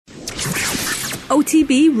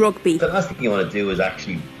OTB Rugby. The last thing you want to do is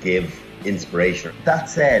actually give inspiration. That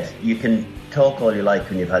said, you can talk all you like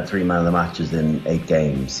when you've had 3 man of the matches in 8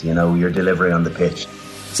 games. You know, you're delivering on the pitch.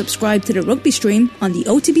 Subscribe to the rugby stream on the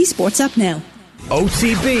OTB Sports app now.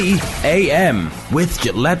 OTB AM with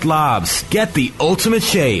Gillette Labs. Get the ultimate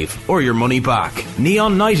shave or your money back.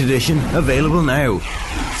 Neon Night Edition available now.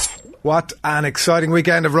 What an exciting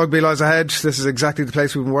weekend of rugby lies ahead. This is exactly the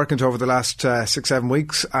place we've been working to over the last 6-7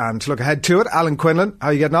 weeks. And to look ahead to it, Alan Quinlan, how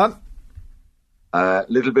are you getting on? A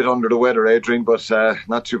little bit under the weather, Adrian, but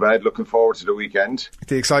not too bad. Looking forward to the weekend.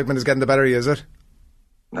 The excitement is getting the better of you, is it?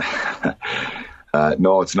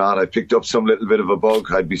 No, it's not. I picked up some little bit of a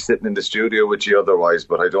bug. I'd be sitting in the studio with you otherwise,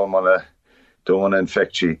 but I don't want to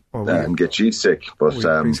infect you and get you sick. But we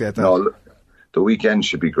appreciate that. No, the weekend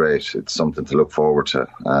should be great. It's something to look forward to.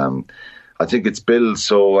 I think it's billed,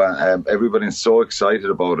 so everybody's so excited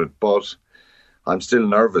about it, but I'm still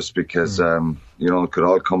nervous because, it could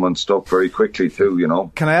all come unstuck very quickly too, you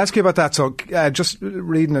know. Can I ask you about that? So just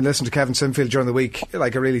reading and listening to Kevin Sinfield during the week,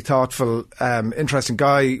 like a really thoughtful, interesting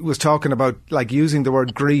guy, was talking about like using the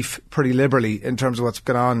word grief pretty liberally in terms of what's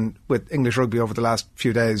gone on with English rugby over the last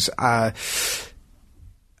few days.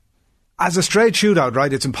 As a straight shootout,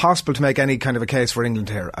 right, it's impossible to make any kind of a case for England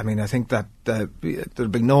here. I mean, I think that there'll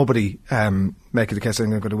be nobody making the case that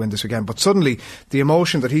England are going to win this weekend. But suddenly, the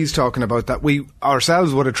emotion that he's talking about, that we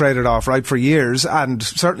ourselves would have traded off, right, for years, and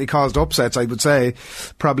certainly caused upsets, I would say,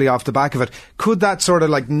 probably off the back of it. Could that sort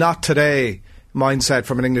of like not today mindset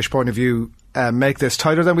from an English point of view make this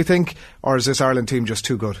tighter than we think? Or is this Ireland team just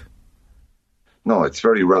too good? No, it's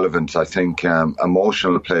very relevant. I think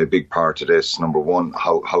emotion will play a big part of this. Number one,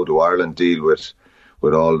 how do Ireland deal with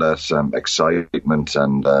all that excitement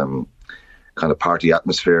and kind of party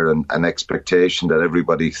atmosphere and expectation that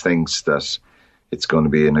everybody thinks that it's going to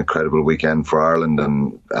be an incredible weekend for Ireland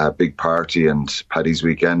and a big party and Paddy's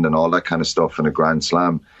weekend and all that kind of stuff in a Grand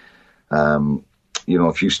Slam. If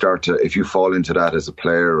you fall into that as a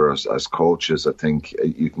player or as coaches, I think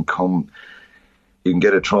you can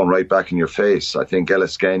get it thrown right back in your face. I think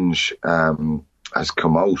Ellis Genge has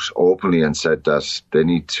come out openly and said that they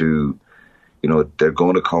need to, they're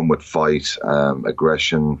going to come with fight,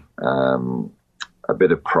 aggression, a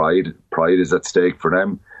bit of pride. Pride is at stake for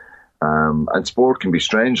them. And sport can be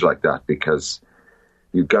strange like that because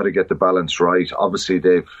you've got to get the balance right. Obviously,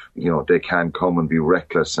 they can come and be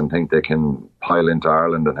reckless and think they can pile into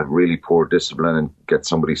Ireland and have really poor discipline and get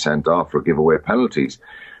somebody sent off or give away penalties.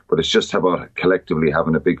 But it's just about collectively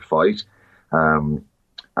having a big fight.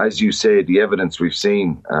 As you say, the evidence we've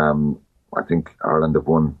seen, I think Ireland have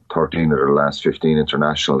won 13 of their last 15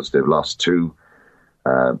 internationals. They've lost 2,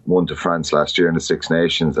 one to France last year in the Six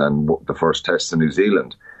Nations and the first test in New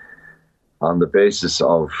Zealand. On the basis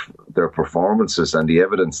of their performances and the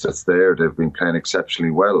evidence that's there, they've been playing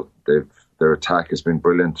exceptionally well. Their attack has been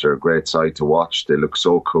brilliant. They're a great side to watch. They look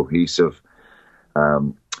so cohesive.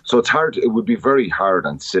 So it's hard. It would be very hard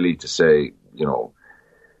and silly to say,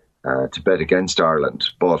 to bet against Ireland.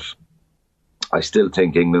 But I still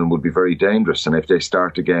think England would be very dangerous. And if they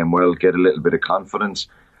start the game well, get a little bit of confidence.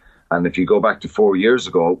 And if you go back to 4 years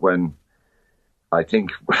ago, when I think,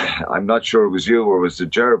 I'm not sure it was you or was it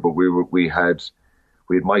Gerard, but we had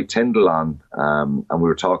Mike Tyndall on, and we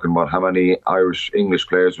were talking about how many English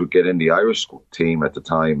players would get in the Irish team at the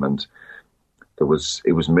time, and it was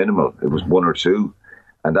minimal. It was 1 or 2.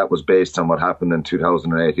 And that was based on what happened in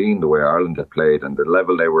 2018, the way Ireland had played and the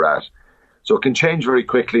level they were at. So it can change very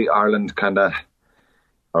quickly.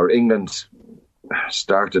 England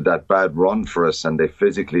started that bad run for us and they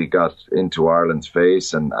physically got into Ireland's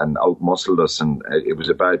face and out-muscled us. And it was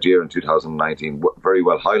a bad year in 2019, very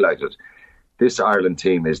well highlighted. This Ireland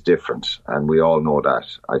team is different and we all know that.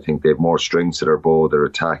 I think they have more strings to their bow. Their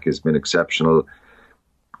attack has been exceptional.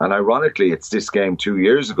 And ironically, it's this game 2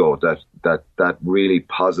 years ago that really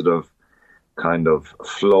positive kind of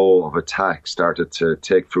flow of attack started to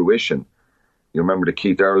take fruition. You remember the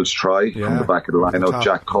Keith Earls try from the back of the line-out,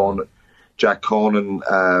 Jack Conan,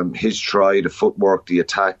 his try, the footwork, the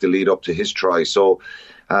attack, the lead up to his try. So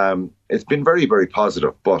it's been very, very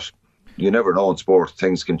positive, but you never know in sport,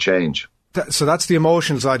 things can change. So that's the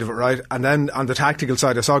emotional side of it, right? And then on the tactical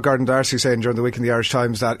side, I saw Gordon Darcy saying during the week in the Irish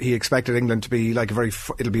Times that he expected England to be like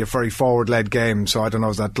it'll be a very forward-led game. So I don't know,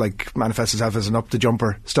 is that like manifests itself as an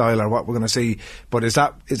up-the-jumper style or what we're going to see? But is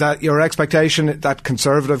that your expectation, that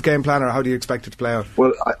conservative game plan, or how do you expect it to play out?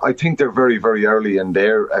 Well, I think they're very, very early in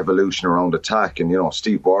their evolution around attack. And,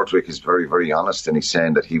 Steve Borthwick is very, very honest, and he's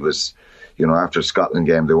saying that he was, after the Scotland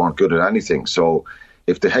game, they weren't good at anything. So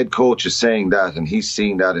if the head coach is saying that and he's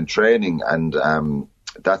seeing that in training and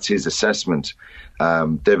that's his assessment,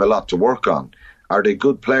 they have a lot to work on. Are they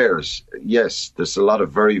good players? Yes, there's a lot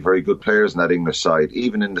of very, very good players in that English side,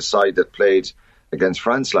 even in the side that played against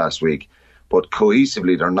France last week. But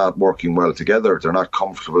cohesively, they're not working well together. They're not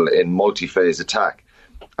comfortable in multi-phase attack.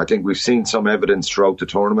 I think we've seen some evidence throughout the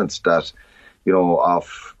tournament that,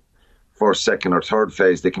 off first, second or third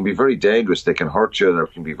phase, they can be very dangerous. They can hurt you.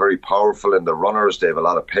 They can be very powerful in the runners. They have a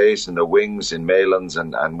lot of pace in the wings, in Malins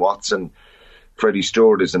and Watson. Freddie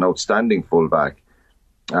Stewart is an outstanding fullback.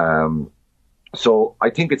 So I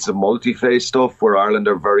think it's the multi-phase stuff where Ireland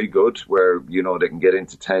are very good, where, they can get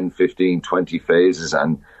into 10, 15, 20 phases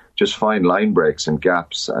and just find line breaks and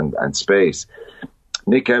gaps and space.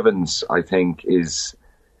 Nick Evans, I think, is,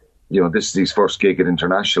 this is his first gig at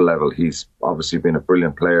international level. He's obviously been a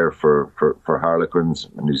brilliant player for Harlequins,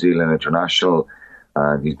 New Zealand international.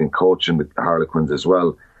 He's been coaching with Harlequins as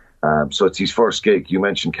well. So it's his first gig. You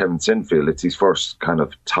mentioned Kevin Sinfield. It's his first kind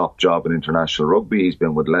of top job in international rugby. He's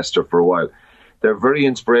been with Leicester for a while. They're very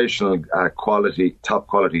inspirational, top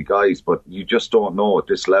quality guys, but you just don't know at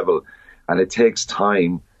this level. And it takes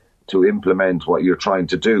time to implement what you're trying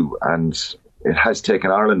to do. And it has taken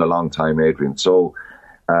Ireland a long time, Adrian. So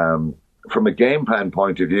from a game plan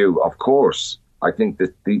point of view, of course, I think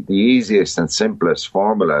that the easiest and simplest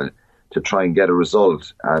formula to try and get a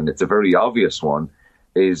result, and it's a very obvious one,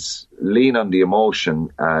 is lean on the emotion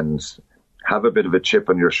and have a bit of a chip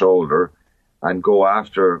on your shoulder and go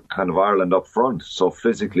after kind of Ireland up front. So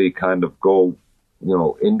physically kind of go,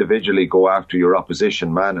 individually go after your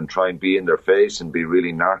opposition man and try and be in their face and be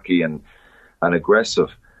really narky and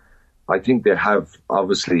aggressive. I think they have,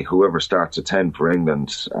 obviously, whoever starts at 10 for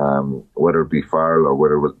England, whether it be Farrell or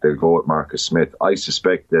whether they'll go with Marcus Smith, I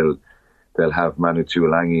suspect they'll have Manu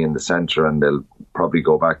Tuolangi in the centre and they'll probably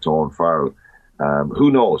go back to Owen Farrell.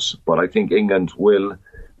 Who knows? But I think England will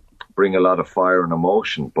bring a lot of fire and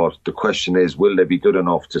emotion. But the question is, will they be good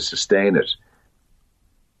enough to sustain it?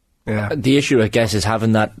 Yeah. The issue, I guess, is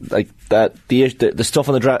having the stuff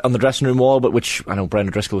on the dressing room wall, but which I know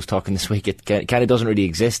Brendan Driscoll was talking this week. It kind of doesn't really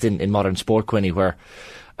exist in modern sport, Quinny, where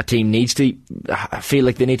a team needs to feel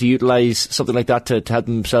like they need to utilise something like that to help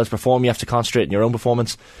themselves perform. You have to concentrate on your own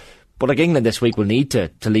performance. But like England this week will need to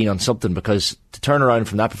lean on something, because to turn around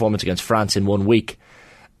from that performance against France in 1 week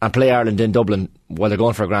and play Ireland in Dublin while they're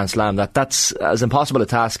going for a Grand Slam, that's as impossible a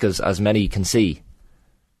task as many can see.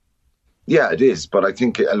 Yeah, it is. But I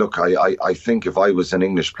think, look, I think if I was an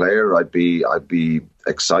English player, I'd be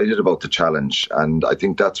excited about the challenge, and I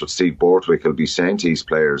think that's what Steve Borthwick will be saying to these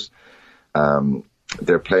players.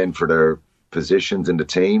 They're playing for their positions in the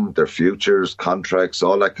team, their futures, contracts,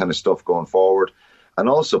 all that kind of stuff going forward, and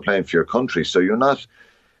also playing for your country. So you're not.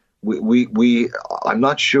 I'm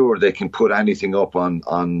not sure they can put anything up on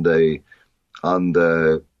the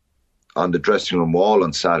dressing room wall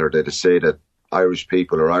on Saturday to say that Irish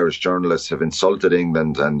people or Irish journalists have insulted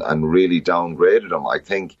England and really downgraded them. I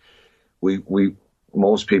think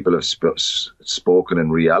most people have spoken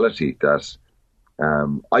in reality that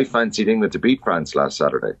I fancied England to beat France last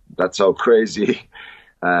Saturday. That's how crazily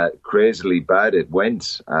bad it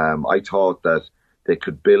went. I thought that they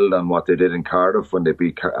could build on what they did in Cardiff when they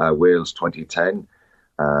beat Wales 2010.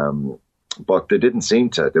 But they didn't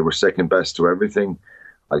seem to. They were second best to everything.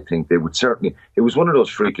 I think they would certainly. It was one of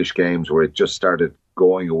those freakish games where it just started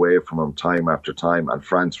going away from them time after time, and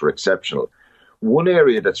France were exceptional. One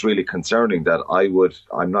area that's really concerning that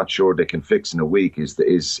I'm not sure they can fix in a week is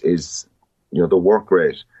the work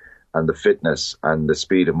rate and the fitness and the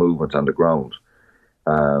speed of movement on the ground.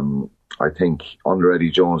 I think under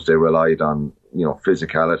Eddie Jones they relied on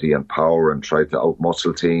physicality and power and tried to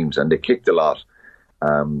outmuscle teams, and they kicked a lot.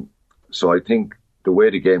 So I think the way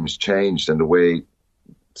the game has changed and the way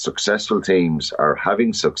successful teams are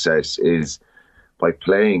having success is by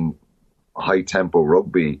playing high-tempo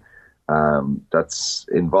rugby that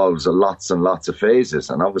involves lots and lots of phases,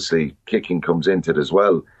 and obviously kicking comes into it as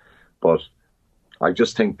well. But I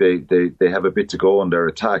just think they have a bit to go on their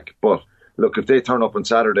attack. But look, if they turn up on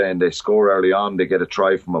Saturday and they score early on, they get a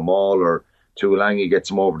try from a maul, or Tuolangi gets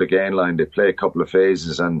them over the gain line, they play a couple of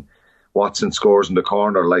phases and Watson scores in the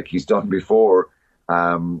corner like he's done before,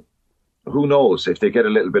 who knows, if they get a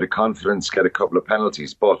little bit of confidence, get a couple of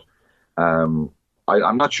penalties. But I'm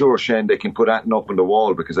not sure, Shane, they can put anything up on the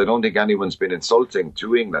wall, because I don't think anyone's been insulting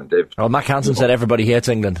to England. Mac Hansen said everybody hates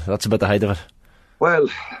England. That's about the height of it. Well,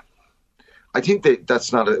 I think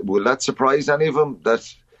that's not will that surprise any of them?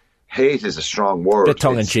 That hate is a strong word. A bit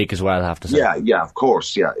tongue-in-cheek as well, I have to say. Yeah, of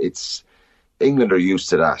course, yeah. England are used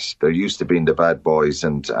to that. They're used to being the bad boys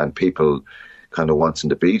and people kind of wanting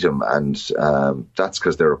to beat them, and that's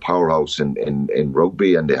because they're a powerhouse in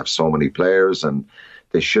rugby, and they have so many players, and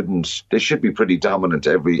they should be pretty dominant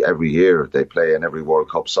every year they play in every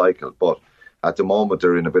World Cup cycle. But at the moment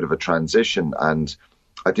they're in a bit of a transition, and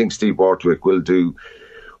I think Steve Borthwick will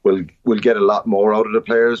get a lot more out of the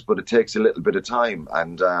players, but it takes a little bit of time.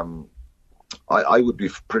 And I would be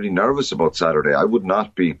pretty nervous about Saturday. I would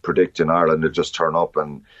not be predicting Ireland to just turn up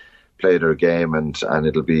and play their game and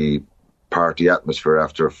it'll be party atmosphere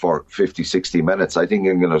after 50, 60 minutes. I think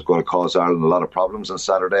England is going to cause Ireland a lot of problems on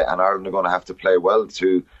Saturday, and Ireland are going to have to play well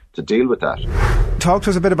to deal with that. Talk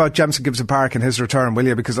to us a bit about Jamison Gibson Park and his return, will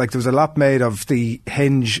you? Because there was a lot made of the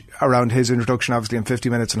hinge around his introduction, obviously in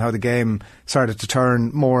 50 minutes, and how the game started to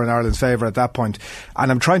turn more in Ireland's favour at that point.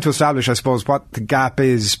 And I'm trying to establish, I suppose, what the gap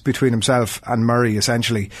is between himself and Murray,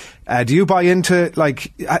 essentially. Do you buy into,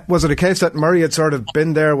 was it a case that Murray had sort of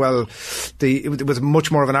been there? Well, it was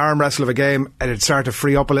much more of an arm wrestle of a game, and it started to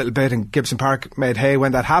free up a little bit, and Gibson Park made hay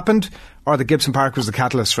when that happened? Or that Gibson Park was the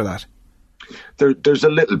catalyst for that? There's a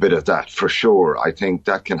little bit of that for sure. I think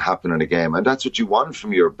that can happen in a game, and that's what you want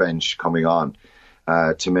from your bench coming on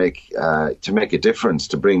to make a difference,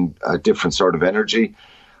 to bring a different sort of energy.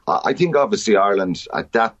 I think obviously Ireland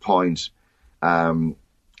at that point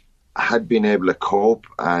had been able to cope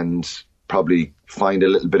and probably find a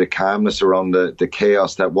little bit of calmness around the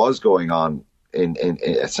chaos that was going on in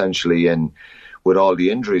essentially with all the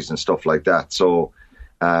injuries and stuff like that. So.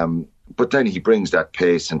 But then he brings that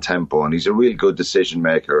pace and tempo, and he's a real good decision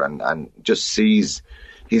maker, and just sees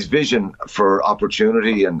his vision for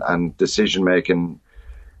opportunity and decision making.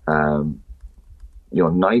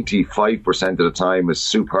 95% of the time is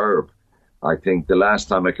superb. I think the last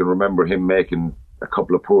time I can remember him making a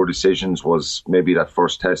couple of poor decisions was maybe that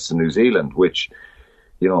first test in New Zealand, which,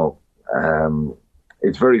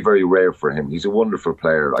 it's very, very rare for him. He's a wonderful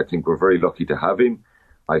player. I think we're very lucky to have him.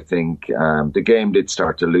 I think the game did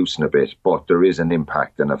start to loosen a bit, but there is an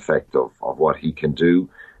impact and effect of what he can do,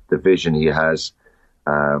 the vision he has.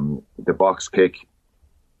 The box kick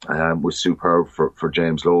was superb for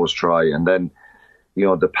James Lowe's try. And then,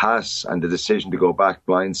 the pass and the decision to go back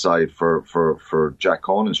blindside for Jack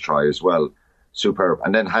Conan's try as well, superb.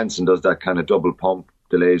 And then Hansen does that kind of double pump,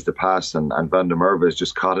 delays the pass, and Van der Merwe is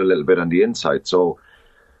just caught a little bit on the inside. So,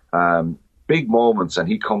 big moments, and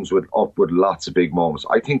he comes with lots of big moments.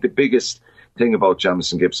 I think the biggest thing about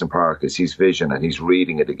Jamison Gibson Park is his vision, and he's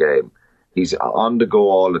reading of the game. He's on the go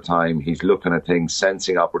all the time. He's looking at things,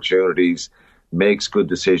 sensing opportunities, makes good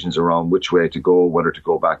decisions around which way to go, whether to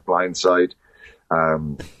go back blindside.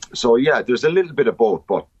 So yeah, there's a little bit of both,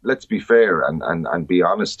 but let's be fair and be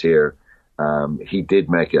honest here. He did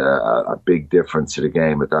make a big difference to the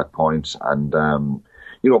game at that point, and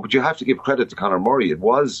but you have to give credit to Conor Murray. It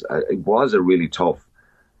was a really tough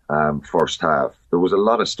first half. There was a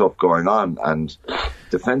lot of stuff going on, and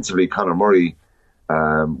defensively, Conor Murray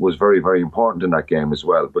was very, very important in that game as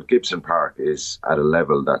well. But Gibson Park is at a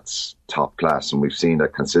level that's top class, and we've seen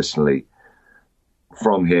that consistently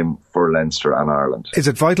from him for Leinster and Ireland. Is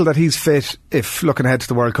it vital that he's fit if looking ahead to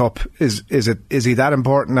the World Cup? Is he that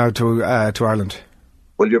important now to Ireland?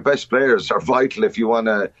 Well, your best players are vital if you want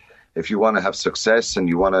to have success, and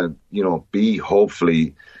you want to, be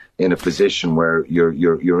hopefully in a position where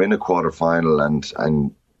you're in a quarter final,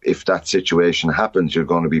 and if that situation happens, you're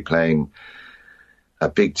going to be playing a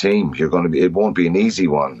big team. It won't be an easy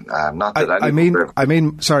one. Not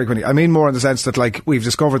that sorry, Quinny. I mean more in the sense that we've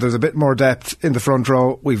discovered there's a bit more depth in the front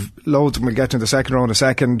row. We've loads, and we'll get to the second row in a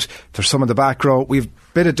second. There's some in the back row. We've a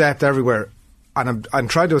bit of depth everywhere. And I'm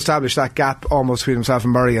trying to establish that gap almost between himself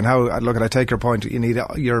and Murray, and how, I take your point, you need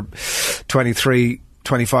your 23,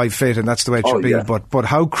 25 fit, and that's the way it should be. Yeah. But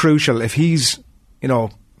how crucial, if he's,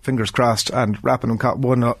 fingers crossed, and wrapping him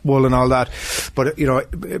wool and all that, but,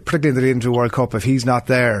 particularly in the lead into the World Cup, if he's not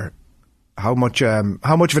there, how much of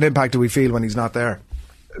an impact do we feel when he's not there?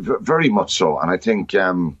 Very much so. And I think,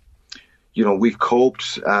 we've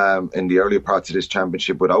coped in the earlier parts of this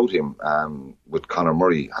championship without him, with Conor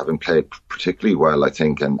Murray having played particularly well, I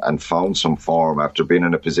think, and found some form after being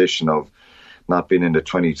in a position of not being in the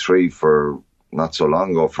 23 for not so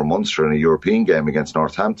long ago for Munster in a European game against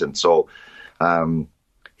Northampton. So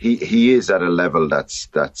he is at a level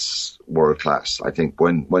that's world class, I think,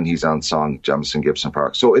 when he's on song, Jamison Gibson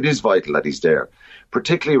Park. So it is vital that he's there,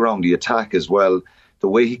 particularly around the attack as well, the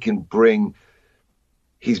way he can bring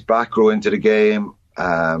his back row into the game,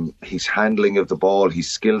 his handling of the ball, his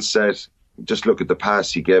skill set. Just look at the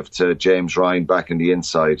pass he gave to James Ryan back in the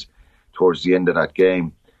inside towards the end of that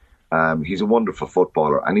game. He's a wonderful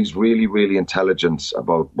footballer, and he's really, really intelligent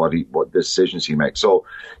about what decisions he makes. So,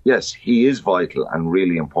 yes, he is vital and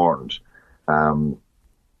really important.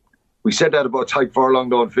 We said that about Tyke Furlong,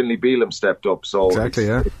 though, and Finlay Bealham stepped up. So exactly,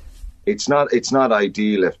 yeah. it's not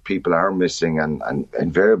ideal if people are missing, and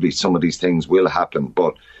invariably some of these things will happen.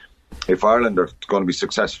 But if Ireland are going to be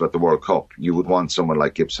successful at the World Cup, you would want someone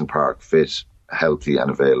like Gibson Park fit, healthy and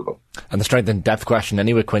available. And the strength and depth question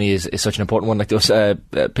anyway, Quinny, is such an important one. Like there was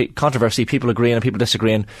controversy, people agreeing and people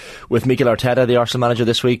disagreeing with Mikel Arteta, the Arsenal manager,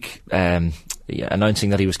 this week,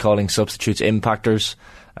 announcing that he was calling substitutes impactors,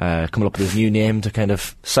 coming up with his new name to kind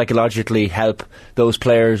of psychologically help those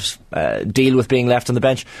players deal with being left on the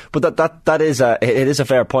bench. But that is it is a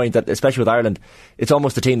fair point, that especially with Ireland, it's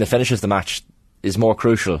almost the team that finishes the match is more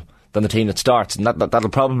crucial than the team that starts, and that'll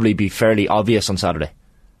probably be fairly obvious on Saturday.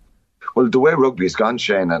 Well, the way rugby has gone,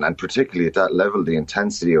 Shane, and particularly at that level, the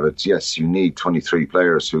intensity of it, yes, you need 23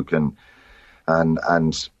 players who can,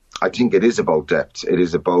 and I think it is about depth. It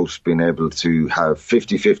is about being able to have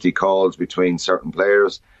 50-50 calls between certain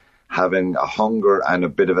players, having a hunger and a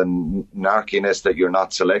bit of a narkiness that you're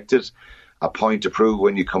not selected, a point to prove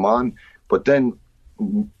when you come on, but then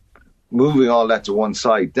moving all that to one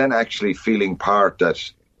side, then actually feeling part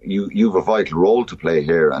that you've a vital role to play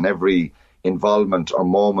here, and every involvement or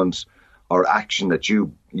moment or action that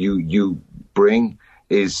you bring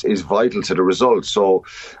is vital to the result. So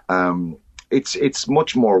it's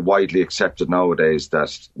much more widely accepted nowadays that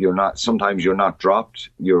sometimes you're not dropped,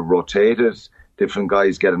 you're rotated, different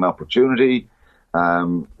guys get an opportunity.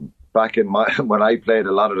 Back in when I played,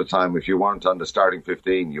 a lot of the time, if you weren't on the starting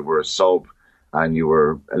 15, you were a sub and you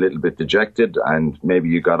were a little bit dejected, and maybe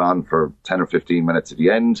you got on for 10 or 15 minutes at the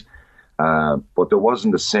end. But there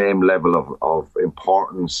wasn't the same level of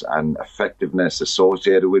importance and effectiveness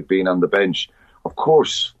associated with being on the bench. Of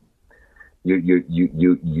course,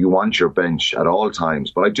 you want your bench at all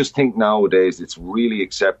times, but I just think nowadays it's really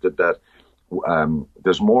accepted that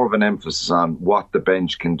there's more of an emphasis on what the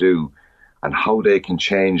bench can do and how they can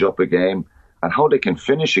change up a game and how they can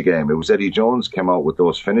finish a game. It was Eddie Jones came out with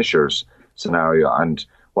those finishers scenario, and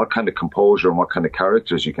what kind of composure and what kind of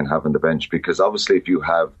characters you can have on the bench, because obviously if you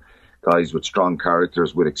have guys with strong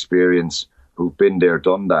characters, with experience, who've been there,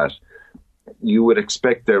 done that, you would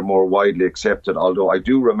expect they're more widely accepted. Although I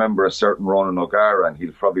do remember a certain Ronan O'Gara, and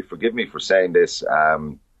he'll probably forgive me for saying this,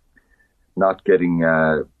 not getting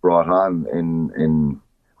brought on in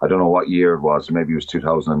I don't know what year it was, maybe it was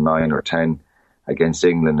 2009 or 10 against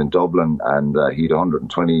England in Dublin, and he'd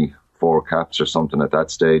 124 caps or something at that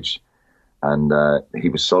stage, and he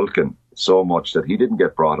was sulking so much that he didn't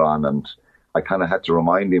get brought on, and I kind of had to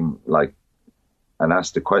remind him, and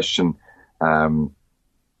ask the question,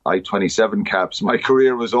 I 27 caps, my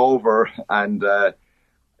career was over, and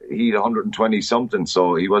he'd 120 something,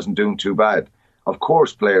 so he wasn't doing too bad. Of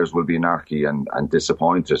course, players will be narky and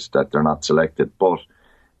disappointed that they're not selected, but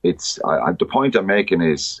the point I'm making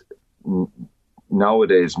is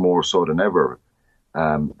nowadays more so than ever,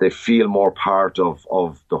 they feel more part of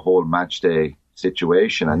the whole match day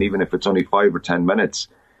situation, and even if it's only 5 or 10 minutes,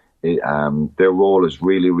 their role is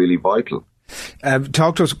really, really vital.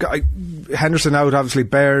 Talk to us. Henderson out, obviously.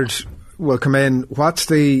 Baird will come in. What's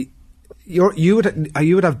you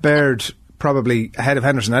would have Baird probably ahead of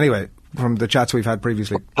Henderson anyway, from the chats we've had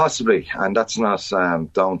previously. Possibly, and that's not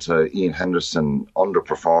down to Ian Henderson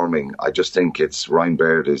underperforming. I just think Ryan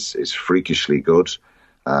Baird is freakishly good,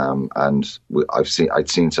 and I'd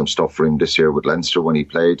seen some stuff for him this year with Leinster when he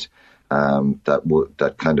played,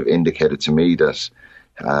 that kind of indicated to me that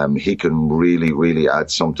he can really, really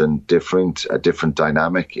add something different, a different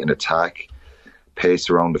dynamic in attack, pace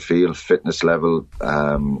around the field, fitness level.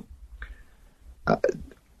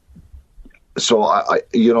 So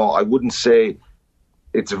I wouldn't say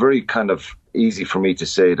it's very kind of easy for me to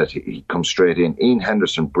say that he comes straight in. Ian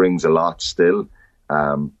Henderson brings a lot still,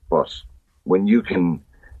 but when you can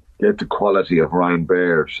get the quality of Ryan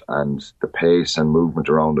Baird and the pace and movement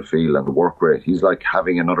around the field and the work rate, he's like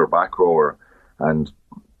having another back rower. And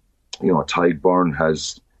Tide Byrne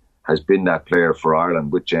has been that player for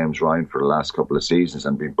Ireland with James Ryan for the last couple of seasons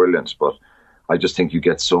and been brilliant. But I just think you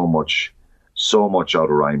get so much out of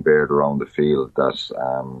Ryan Baird around the field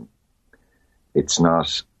that it's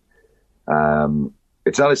not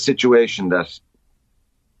a situation that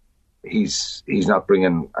he's not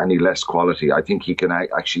bringing any less quality. I think he can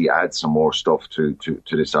actually add some more stuff to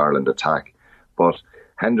this Ireland attack. But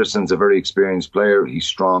Henderson's a very experienced player. He's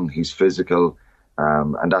strong. He's physical.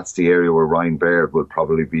 And that's the area where Ryan Baird will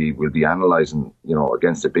be analysing,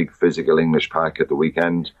 against a big physical English pack at the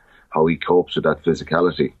weekend, how he copes with that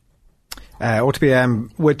physicality.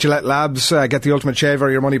 OTBM with Gillette Labs, get the ultimate shave or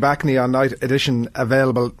your money back. Neon Night edition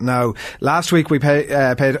available now. Last week we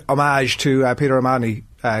paid homage to Peter O'Mahony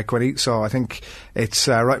Quinny, so I think it's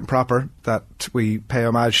right and proper that we pay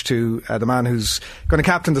homage to the man who's going to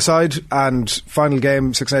captain the side, and final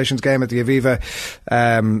game, Six Nations game at the Aviva,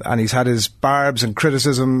 and he's had his barbs and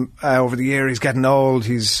criticism over the year. He's getting old,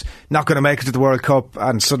 he's not going to make it to the World Cup,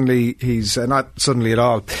 and suddenly he's not suddenly at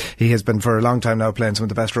all, he has been for a long time now playing some of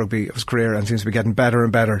the best rugby of his career and seems to be getting better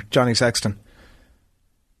and better. Johnny Sexton.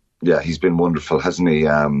 Yeah, he's been wonderful, hasn't he?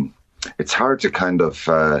 It's hard to kind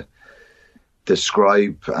of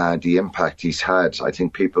describe the impact he's had. I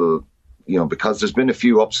think people, because there's been a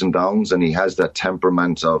few ups and downs, and he has that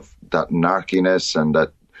temperament of that narkiness and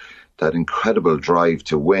that incredible drive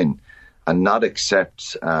to win and not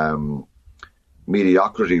accept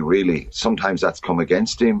mediocrity, really. Sometimes that's come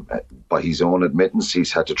against him. By his own admittance,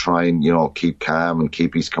 he's had to try and, keep calm and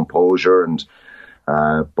keep his composure.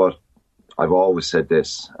 But I've always said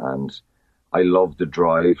this, and I love the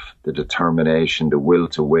drive, the determination, the will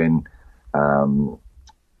to win.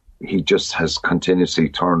 He just has continuously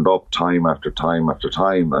turned up time after time after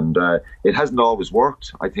time, and it hasn't always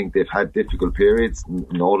worked. I think they've had difficult periods,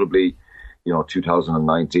 notably,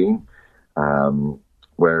 2019,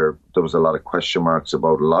 where there was a lot of question marks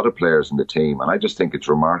about a lot of players in the team. And I just think it's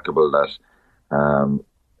remarkable that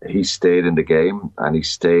he stayed in the game and he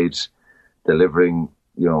stayed delivering.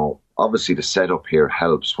 Obviously the setup here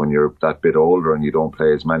helps when you're that bit older and you don't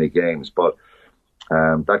play as many games, but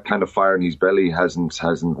that kind of fire in his belly hasn't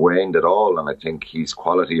waned at all. And I think his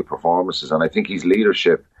quality of performances, and I think his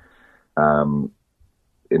leadership in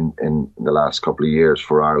the last couple of years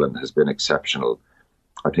for Ireland has been exceptional.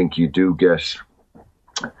 I think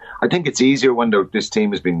it's easier when this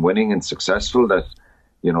team has been winning and successful that,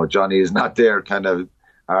 Johnny is not there kind of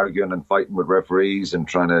arguing and fighting with referees and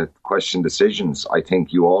trying to question decisions. I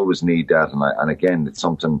think you always need that. And again, it's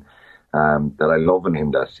something that I love in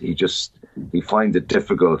him, that he finds it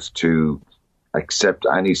difficult to accept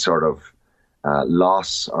any sort of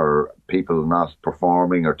loss or people not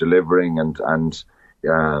performing or delivering. And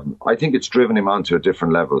I think it's driven him onto a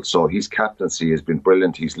different level. So his captaincy has been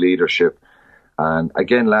brilliant, his leadership. And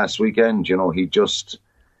again, last weekend, he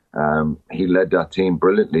led that team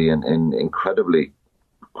brilliantly in incredibly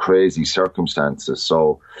crazy circumstances.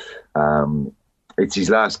 So it's his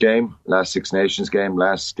last Six Nations game,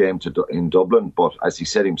 last game in Dublin. But as he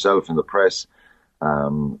said himself in the press,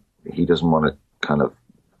 he doesn't want to kind of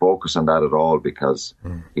focus on that at all, because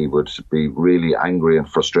he would be really angry and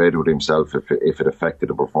frustrated with himself if it affected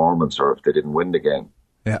the performance or if they didn't win the game.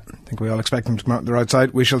 Yeah, I think we all expect him to come out on the right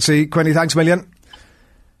side. We shall see. Quinny, thanks a million.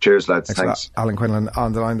 Cheers, lads. Thanks. Alan Quinlan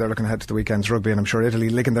on the line there, looking ahead to the weekend's rugby, and I'm sure Italy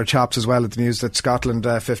licking their chops as well at the news that Scotland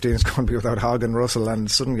 15 is going to be without Hogg and Russell, and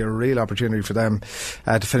suddenly a real opportunity for them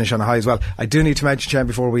to finish on a high as well. I do need to mention, Chen,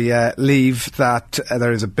 before we leave, that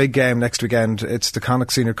there is a big game next weekend. It's the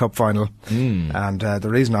Connacht Senior Cup final, and the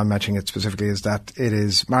reason I'm mentioning it specifically is that it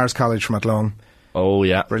is Mars College from Athlone. Oh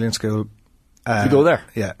yeah, brilliant school. You go there?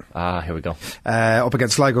 Yeah. Here we go. Up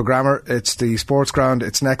against Sligo Grammar. It's the sports ground.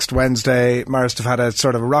 It's next Wednesday. Marist have had a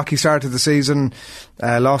sort of a rocky start to the season.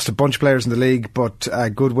 Lost a bunch of players in the league, but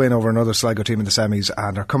a good win over another Sligo team in the semis,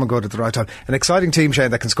 and are coming good at the right time. An exciting team,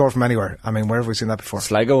 Shane, that can score from anywhere. I mean, where have we seen that before?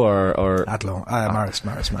 Sligo or Athlone.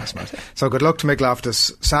 Marist. So good luck to Mick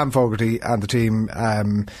Loftus, Sam Fogarty and the team.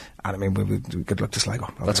 And I mean, we good luck to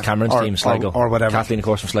Sligo. That's Cameron's team, Sligo. Or whatever. Kathleen, of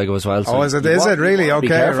course, from Sligo as well. So is it really?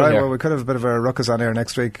 Okay, right. Here. Well, we could have a bit of a ruckus on here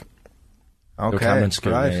next week. Okay, Cameron's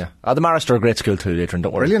school, right. Yeah. The Marist are a great school too, later, and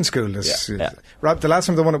don't worry. Brilliant school. Rob, the last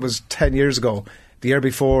time they won it was 10 years ago. The year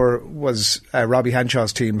before was Robbie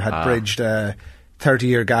Henshaw's team had bridged a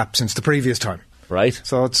 30-year gap since the previous time. Right.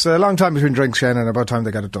 So it's a long time between drinks, Shane, and about time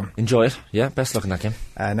they get it done. Enjoy it. Yeah, best luck in that game.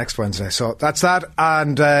 Next Wednesday. So that's that.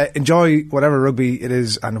 And enjoy whatever rugby it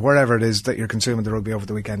is and wherever it is that you're consuming the rugby over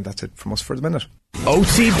the weekend. That's it from us for the minute.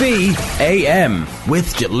 OTB AM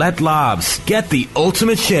with Gillette Labs. Get the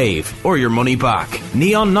ultimate shave or your money back.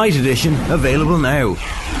 Neon Night Edition available now.